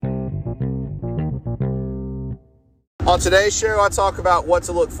On today's show, I talk about what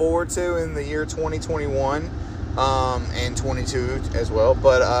to look forward to in the year 2021 and 22 as well.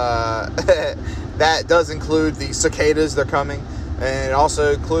 But that does include the Cicadas. They're coming. And it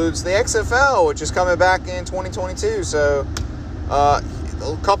also includes the XFL, which is coming back in 2022. So a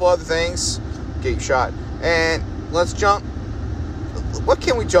couple other things. Get your shot. And let's jump. What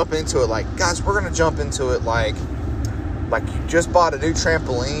can we jump into it like? Guys, we're going to jump into it like you just bought a new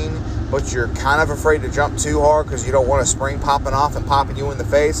trampoline, but you're kind of afraid to jump too hard because you don't want a spring popping off and popping you in the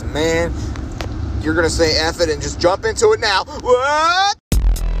face. And man, you're going to say F it and just jump into it now. What?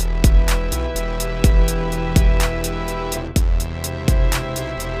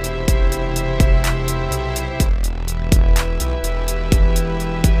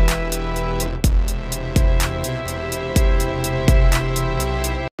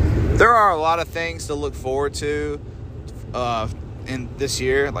 There are a lot of things to look forward to in this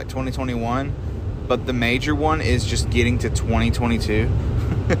year, like 2021, but the major one is just getting to 2022.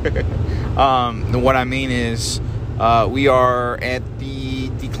 What I mean is we are at the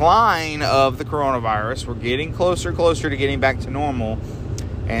decline of the coronavirus. We're getting closer to getting back to normal,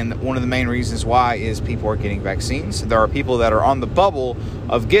 and one of the main reasons why is people are getting vaccines. There are people that are on the bubble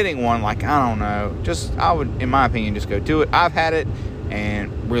of getting one, like, I don't know, I would, in my opinion, just go do it. I've had it,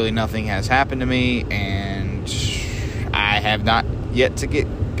 and really nothing has happened to me, and I have not yet to get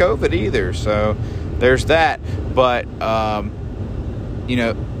COVID either. So there's that. But,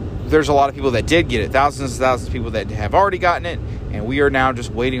 there's a lot of people that did get it. Thousands and thousands of people that have already gotten it. And we are now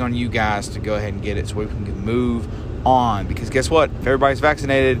just waiting on you guys to go ahead and get it so we can move on. Because guess what? If everybody's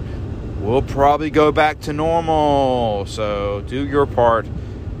vaccinated, we'll probably go back to normal. So do your part,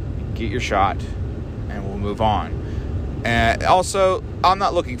 get your shot, and we'll move on. Also, I'm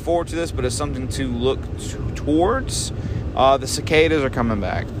not looking forward to this, but it's something to look towards. The cicadas are coming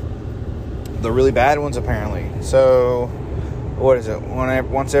back. The really bad ones, apparently. So, what is it?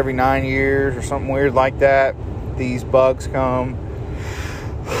 Once every 9 years or something weird like that, these bugs come.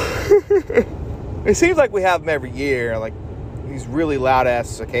 It seems like we have them every year, like these really loud-ass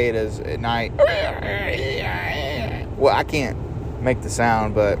cicadas at night. Well, I can't make the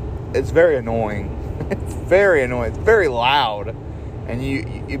sound, but it's very annoying. It's very annoying. It's very loud. And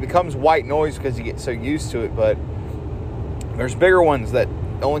it becomes white noise because you get so used to it. But there's bigger ones that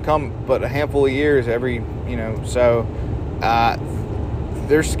only come but a handful of years every, so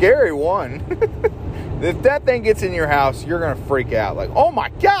they're scary, one. If that thing gets in your house, you're going to freak out. Like, oh my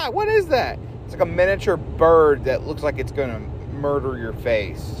God, what is that? It's like a miniature bird that looks like it's going to murder your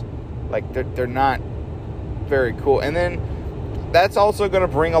face. Like, they're not very cool. And then that's also going to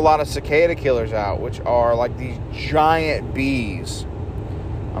bring a lot of cicada killers out, which are like these giant bees.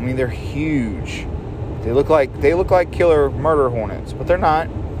 I mean, they're huge. They look like killer murder hornets, but they're not.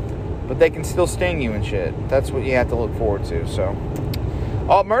 But they can still sting you and shit. That's what you have to look forward to. So,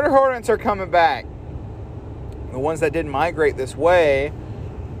 murder hornets are coming back. The ones that didn't migrate this way,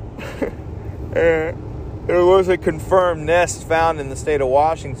 there was a confirmed nest found in the state of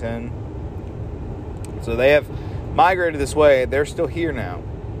Washington. So they have migrated this way. They're still here now.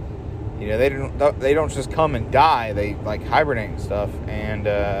 They don't just come and die. They like hibernate and stuff. And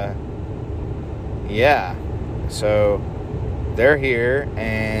so they're here,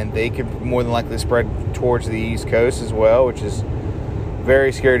 and they could more than likely spread towards the East Coast as well, which is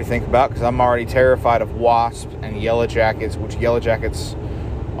very scary to think about because I'm already terrified of wasps and yellow jackets, which yellow jackets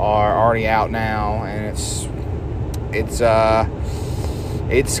are already out now, and it's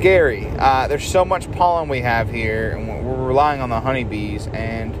scary. There's so much pollen we have here, and we're relying on the honeybees,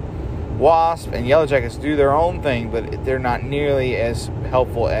 and wasps and yellow jackets do their own thing, but they're not nearly as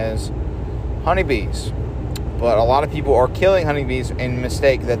helpful as honeybees. But a lot of people are killing honeybees in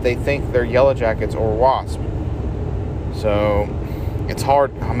mistake that they think they're yellow jackets or wasps. So it's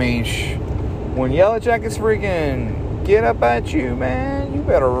hard. I mean, when yellow jackets freaking get up at you, man, you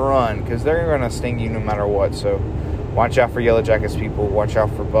better run because they're going to sting you no matter what. So watch out for yellow jackets, people. Watch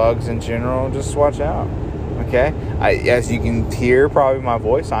out for bugs in general. Just watch out. Okay? As you can hear probably my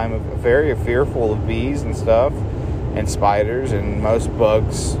voice, I'm very fearful of bees and stuff, and spiders and most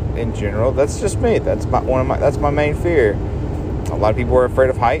bugs in general. That's just me. That's my main fear. A lot of people are afraid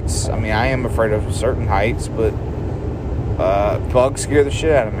of heights. I mean, I am afraid of certain heights, but bugs scare the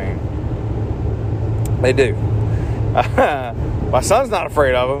shit out of me. They do. My son's not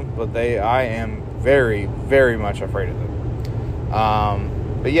afraid of them, but I am very, very much afraid of them.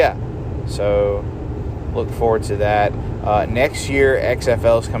 But yeah, so look forward to that. Next year,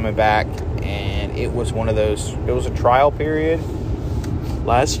 XFL is coming back, and it was one of those. It was a trial period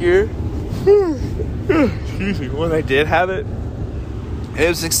last year. Excuse me. When they did have it, it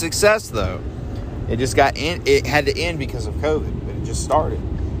was a success though. It just got in. It had to end because of COVID, but it just started,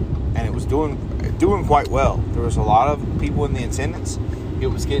 and it was doing quite well. There was a lot of people in the attendance. It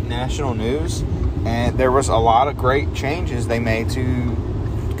was getting national news, and there was a lot of great changes they made to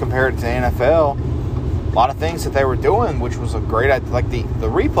compare it to the NFL. A lot of things that they were doing, which was a great idea, like the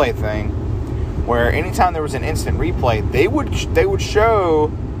replay thing, where anytime there was an instant replay, they would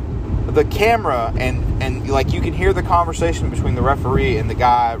show the camera and like you could hear the conversation between the referee and the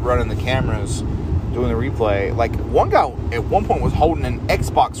guy running the cameras doing the replay. Like one guy at one point was holding an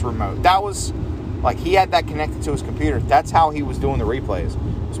Xbox remote. That was like he had that connected to his computer. That's how he was doing the replays.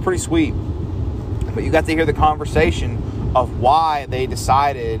 It was pretty sweet. But you got to hear the conversation of why they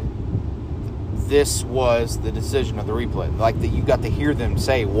decided this was the decision of the replay. Like that you got to hear them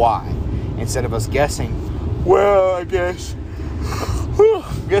say why instead of us guessing. Well, I guess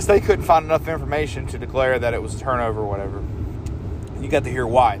they couldn't find enough information to declare that it was a turnover or whatever. You got to hear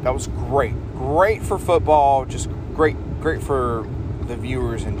why. That was great. Great for football. Just great for the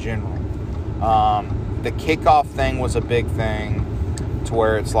viewers in general. The kickoff thing was a big thing to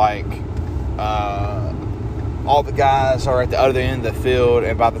where it's like all the guys are at the other end of the field,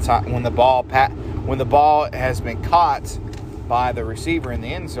 and by the time when the ball has been caught by the receiver in the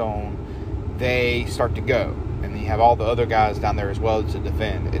end zone, they start to go. And you have all the other guys down there as well to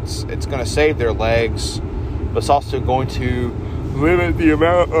defend. It's going to save their legs, but it's also going to limit the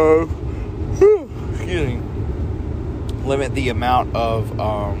amount of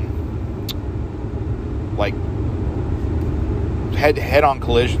like head-on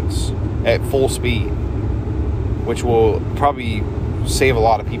collisions at full speed, which will probably save a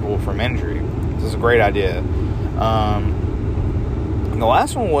lot of people from injury. This is a great idea. And the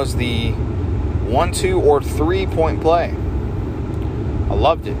last one was the 1, 2, or 3 point play. I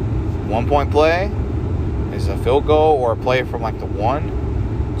loved it. 1 point play is a field goal or a play from like the 1.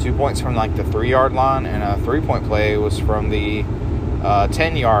 2 points from like the 3-yard line, and a 3 point play was from the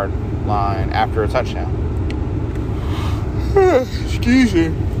 10-yard line after a touchdown. Excuse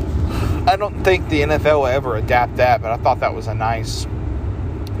me. I don't think the NFL will ever adapt that, but I thought that was a nice,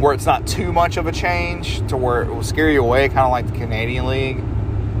 where it's not too much of a change to where it will scare you away, kind of like the Canadian League.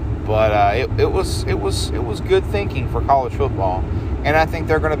 But it was good thinking for college football, and I think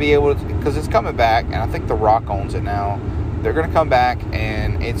they're going to be able to, because it's coming back, and I think The Rock owns it now. They're going to come back,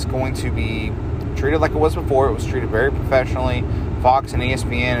 and it's going to be treated like it was before. It was treated very professionally. Fox and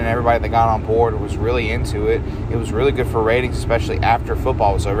ESPN and everybody that got on board was really into it. It was really good for ratings, especially after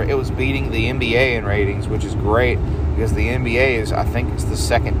football was over. It was beating the NBA in ratings, which is great because the NBA is, I think, it's the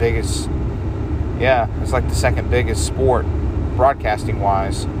second biggest. Yeah, it's like the second biggest sport broadcasting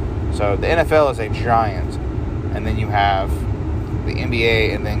wise. So the NFL is a giant, and then you have the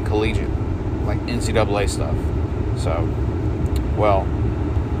NBA and then collegiate, like NCAA stuff. So, well,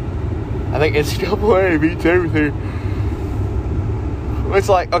 I think NCAA beats everything. It's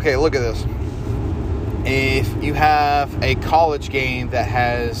like, okay, look at this. If you have a college game that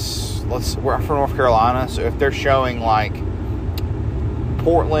has, we're from North Carolina, so if they're showing like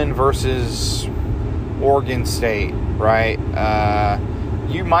Portland versus Oregon State, right?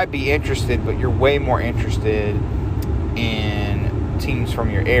 You might be interested, but you're way more interested in teams from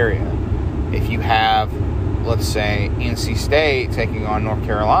your area. If you have, let's say, NC State taking on North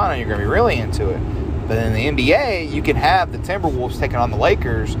Carolina, you're going to be really into it. But in the NBA, you can have the Timberwolves taking on the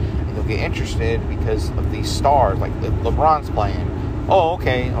Lakers, and you'll get interested because of these stars. Like LeBron's playing. Oh,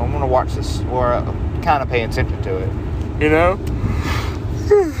 okay, I'm going to watch this, or kind of pay attention to it. You know?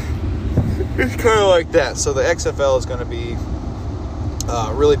 It's kind of like that. So the XFL is going to be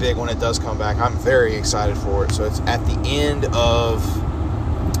really big when it does come back. I'm very excited for it. So it's at the end of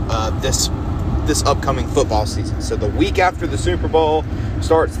this upcoming football season. So the week after the Super Bowl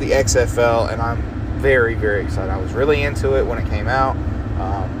starts the XFL, and I'm very, very excited. I was really into it when it came out.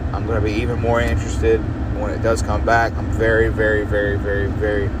 I'm going to be even more interested when it does come back. I'm very, very, very, very,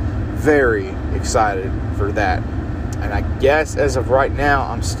 very, very excited for that. And I guess as of right now,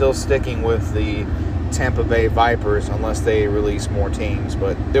 I'm still sticking with the Tampa Bay Vipers unless they release more teams.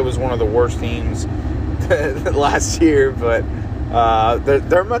 But it was one of the worst teams last year. But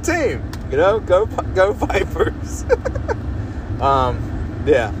they're my team. You know, go Vipers.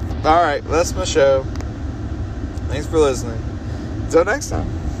 Yeah. All right, that's my show. Thanks for listening. Until next time.